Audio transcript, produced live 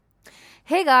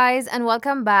Hey guys, and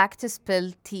welcome back to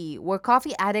Spill Tea, where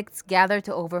coffee addicts gather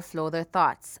to overflow their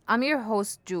thoughts. I'm your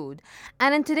host, Jude,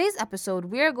 and in today's episode,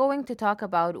 we are going to talk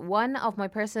about one of my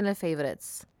personal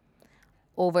favorites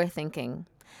overthinking.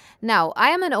 Now, I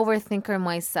am an overthinker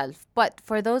myself, but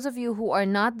for those of you who are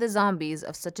not the zombies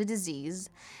of such a disease,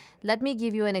 let me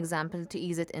give you an example to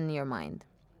ease it in your mind.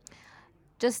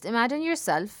 Just imagine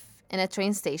yourself in a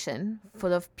train station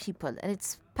full of people and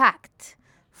it's packed,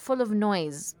 full of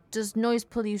noise, just noise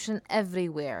pollution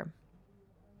everywhere.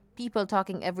 People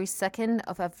talking every second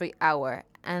of every hour,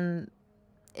 and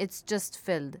it's just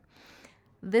filled.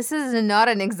 This is not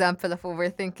an example of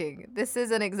overthinking. This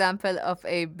is an example of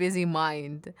a busy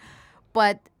mind.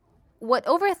 But what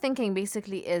overthinking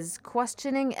basically is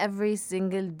questioning every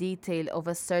single detail of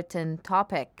a certain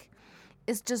topic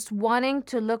is just wanting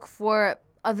to look for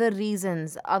other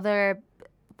reasons, other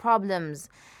problems.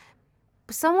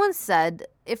 Someone said,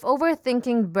 if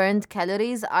overthinking burned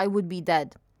calories, I would be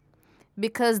dead.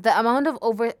 Because the amount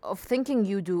of thinking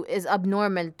you do is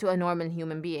abnormal to a normal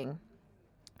human being.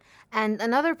 And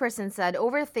another person said,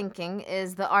 overthinking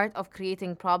is the art of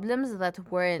creating problems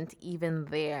that weren't even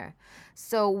there.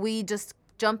 So we just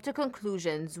jump to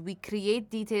conclusions, we create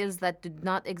details that did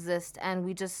not exist, and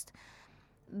we just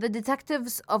the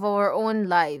detectives of our own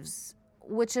lives,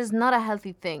 which is not a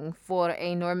healthy thing for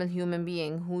a normal human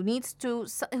being who needs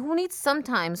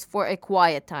sometimes for a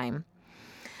quiet time.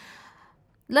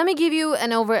 Let me give you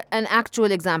an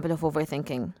actual example of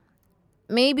overthinking.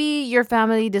 Maybe your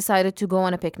family decided to go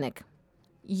on a picnic.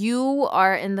 You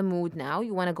are in the mood now,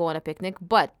 you want to go on a picnic,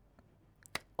 but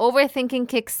overthinking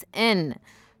kicks in.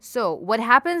 So, what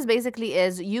happens basically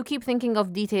is you keep thinking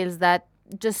of details that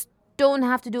just don't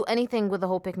have to do anything with the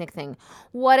whole picnic thing.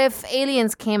 What if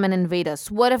aliens came and invade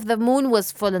us? What if the moon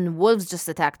was full and wolves just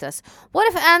attacked us? What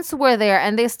if ants were there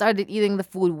and they started eating the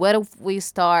food? What if we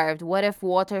starved? What if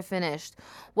water finished?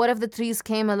 What if the trees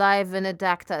came alive and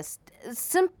attacked us?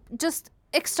 Just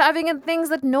extravagant things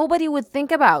that nobody would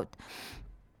think about.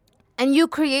 And you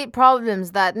create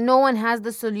problems that no one has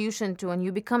the solution to, and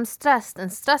you become stressed,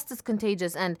 and stress is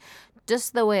contagious. And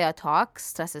just the way I talk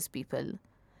stresses people.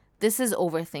 This is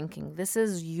overthinking. This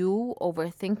is you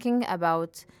overthinking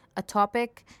about a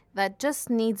topic that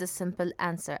just needs a simple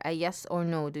answer, a yes or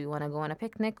no. Do you want to go on a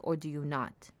picnic or do you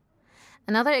not?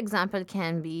 Another example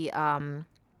can be for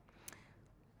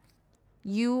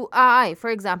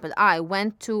example, I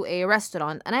went to a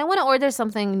restaurant and I want to order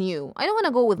something new. I don't want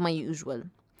to go with my usual.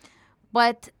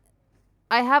 But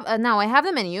I have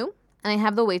the menu and I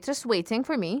have the waitress waiting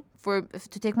for me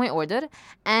to take my order,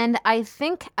 and I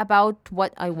think about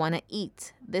what I want to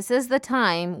eat. This is the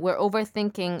time where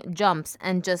overthinking jumps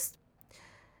and just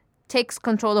takes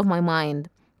control of my mind.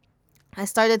 I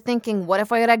started thinking, what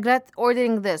if I regret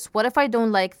ordering this? What if I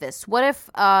don't like this? What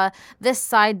if this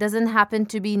side doesn't happen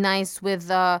to be nice with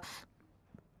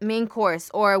main course?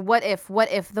 Or what if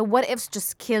the what ifs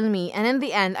just kill me, and in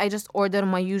the end I just order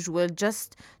my usual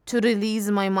just to release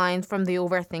my mind from the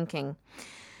overthinking.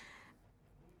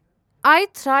 I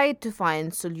tried to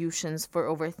find solutions for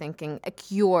overthinking, a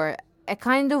cure, a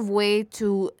kind of way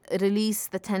to release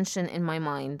the tension in my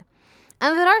mind.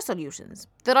 And there are solutions,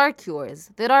 there are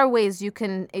cures, there are ways you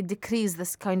can decrease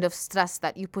this kind of stress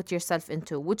that you put yourself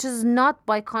into, which is not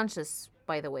by conscious,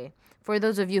 by the way. For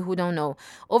those of you who don't know,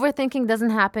 overthinking doesn't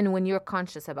happen when you're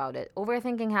conscious about it.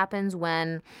 Overthinking happens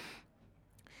when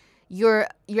you're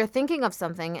thinking of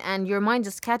something and your mind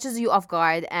just catches you off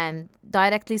guard and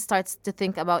directly starts to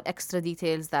think about extra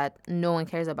details that no one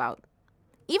cares about.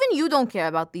 Even you don't care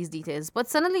about these details, but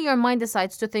suddenly your mind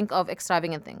decides to think of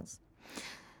extravagant things.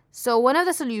 So one of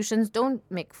the solutions, don't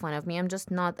make fun of me, I'm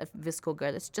just not a visco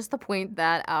girl. It's just the point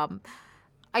that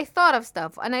I thought of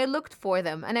stuff and I looked for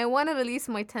them and I want to release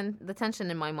the tension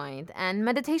in my mind. And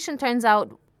meditation turns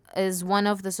out is one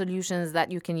of the solutions that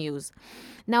you can use.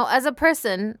 Now, as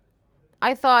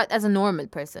a normal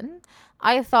person,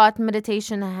 I thought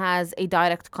meditation has a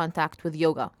direct contact with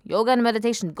yoga. Yoga and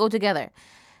meditation go together.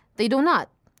 They do not.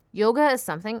 Yoga is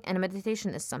something and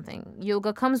meditation is something.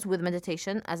 Yoga comes with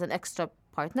meditation as an extra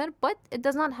partner, but it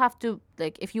does not have to,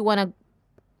 like, if you want to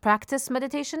practice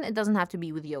meditation, it doesn't have to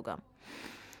be with yoga.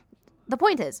 The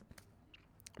point is,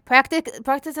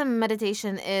 practice and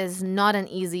meditation is not an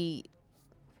easy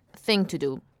thing to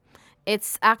do.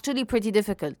 It's actually pretty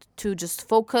difficult to just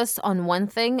focus on one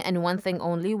thing and one thing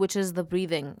only, which is the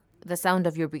breathing, the sound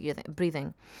of your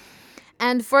breathing.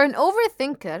 And for an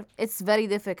overthinker, it's very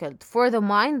difficult. For the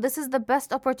mind, this is the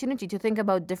best opportunity to think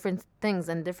about different things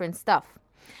and different stuff.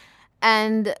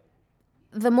 And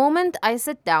the moment I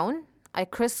sit down, I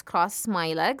crisscross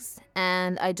my legs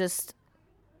and I just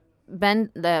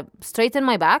straighten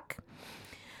my back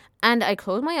And I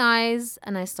close my eyes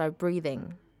and I start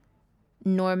breathing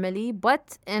normally,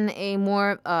 but in a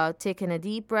more taking a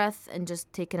deep breath and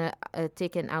just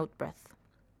taking out breath.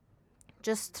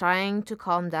 Just trying to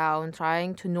calm down,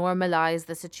 trying to normalize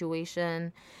the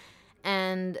situation.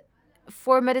 And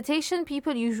for meditation,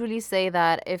 people usually say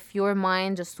that if your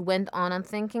mind just went on and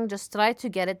thinking, just try to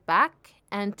get it back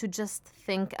and to just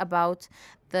think about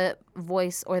the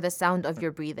voice or the sound of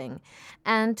your breathing.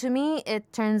 And to me,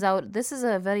 it turns out this is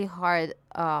a very hard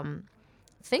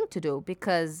thing to do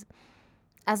because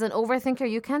as an overthinker,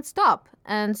 you can't stop.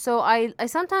 And so I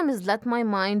sometimes let my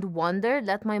mind wander,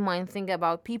 let my mind think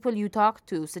about people you talk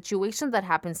to, situations that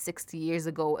happened 60 years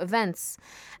ago, events,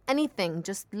 anything.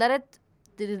 Just let it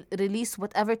release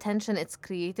whatever tension it's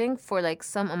creating for like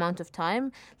some amount of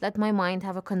time. Let my mind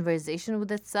have a conversation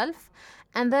with itself.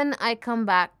 And then I come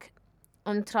back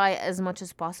and try as much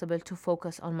as possible to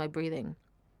focus on my breathing.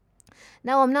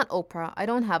 Now, I'm not Oprah. I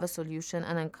don't have a solution,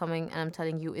 and I'm coming and I'm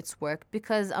telling you it's worked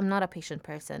because I'm not a patient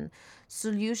person.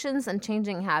 Solutions and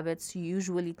changing habits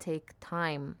usually take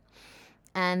time.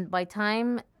 And by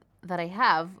time that I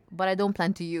have, but I don't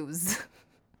plan to use.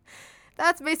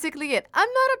 That's basically it. I'm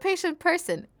not a patient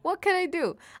person. What can I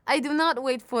do? I do not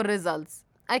wait for results.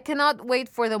 I cannot wait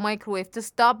for the microwave to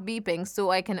stop beeping so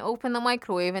I can open the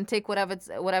microwave and take whatever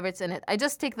it's in it. I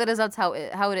just take the results how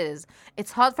it is.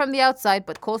 It's hot from the outside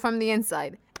but cold from the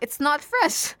inside. It's not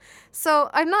fresh. So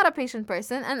I'm not a patient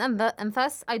person, and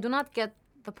thus I do not get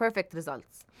the perfect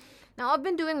results. Now, I've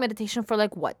been doing meditation for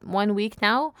like what, 1 week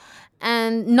now,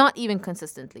 and not even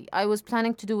consistently. I was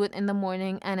planning to do it in the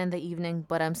morning and in the evening,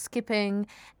 but I'm skipping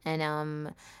and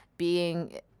I'm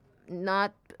being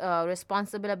not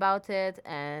responsible about it,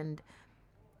 and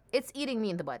it's eating me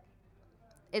in the butt.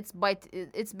 It's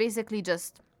basically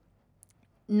just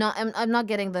not. I'm not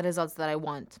getting the results that I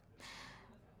want.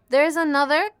 There's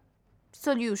another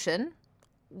solution,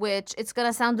 which it's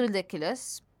gonna sound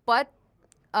ridiculous, but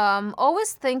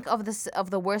always think of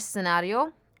the worst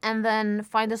scenario and then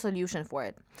find a solution for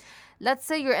it. Let's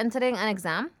say you're entering an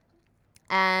exam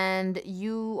and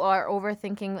you are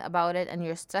overthinking about it and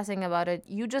you're stressing about it.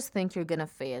 You just think you're gonna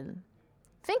fail.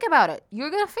 Think about it. You're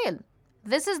gonna fail.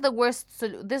 This is the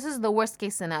worst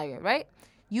case scenario, right?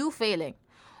 You failing.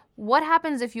 What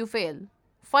happens if you fail?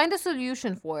 Find a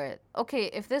solution for it. Okay,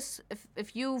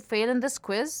 if you fail in this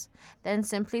quiz, then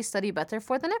simply study better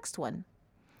for the next one.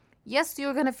 Yes,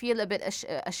 you're gonna feel a bit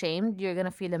ashamed. You're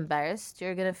gonna feel embarrassed.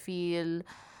 You're gonna feel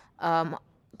um,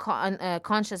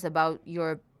 conscious about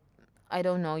your, I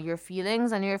don't know, your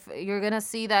feelings, and you're gonna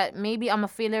see that maybe I'm a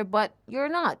failure, but you're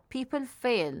not. People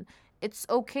fail. It's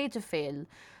okay to fail.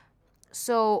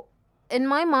 So, in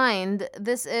my mind,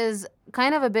 this is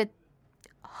kind of a bit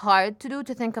hard to do,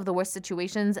 to think of the worst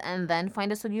situations and then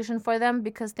find a solution for them,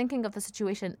 because thinking of the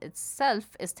situation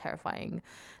itself is terrifying.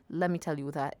 Let me tell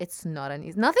you that it's not an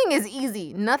easy. Nothing is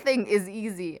easy. Nothing is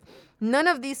easy. None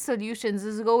of these solutions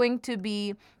is going to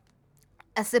be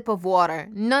a sip of water.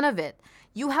 None of it.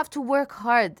 You have to work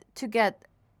hard to get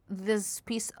this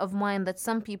peace of mind that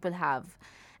some people have.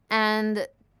 And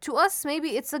to us,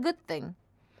 maybe it's a good thing.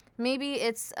 Maybe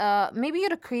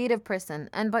you're a creative person,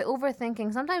 and by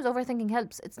overthinking, sometimes overthinking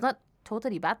helps. It's not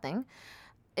totally bad thing.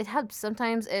 It helps.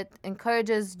 Sometimes it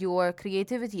encourages your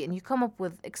creativity, and you come up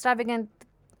with extravagant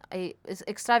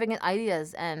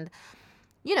ideas, and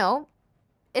you know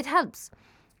it helps.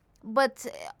 But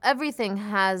everything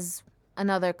has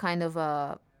another kind of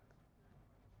a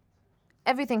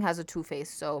everything has a two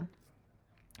face. So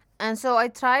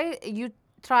you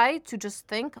try to just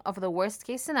think of the worst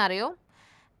case scenario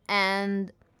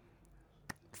and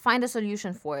find a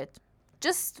solution for it.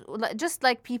 Just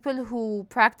like people who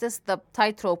practice the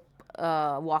tightrope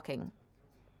walking.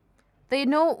 They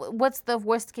know what's the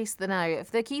worst case scenario.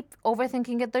 If they keep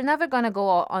overthinking it, they're never gonna go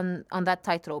on that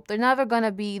tightrope. They're never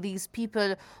gonna be these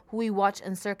people who we watch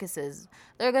in circuses.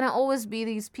 They're gonna always be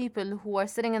these people who are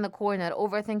sitting in the corner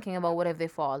overthinking about what if they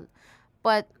fall.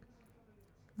 But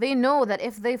they know that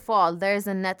if they fall, there's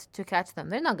a net to catch them.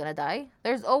 They're not gonna die.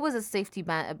 There's always a safety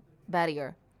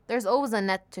barrier. There's always a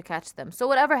net to catch them. So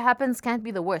whatever happens can't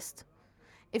be the worst.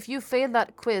 If you fail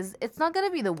that quiz, it's not gonna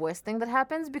be the worst thing that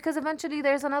happens, because eventually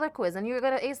there's another quiz and you're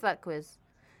gonna ace that quiz.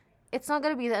 It's not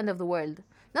gonna be the end of the world.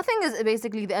 Nothing is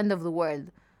basically the end of the world,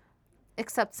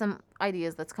 except some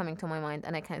ideas that's coming to my mind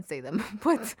and I can't say them.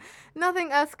 But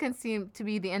nothing else can seem to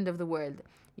be the end of the world.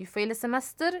 You fail a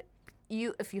semester,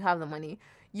 if you have the money,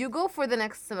 you go for the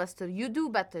next semester, you do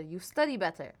better, you study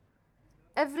better.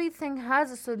 Everything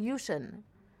has a solution.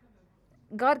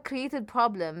 God created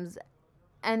problems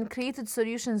and created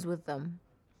solutions with them.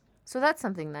 So that's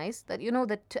something nice, that you know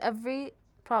that to every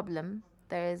problem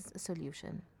there is a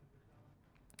solution.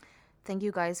 Thank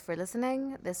you guys for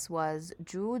listening. This was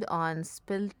Jude on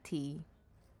Spilled Tea.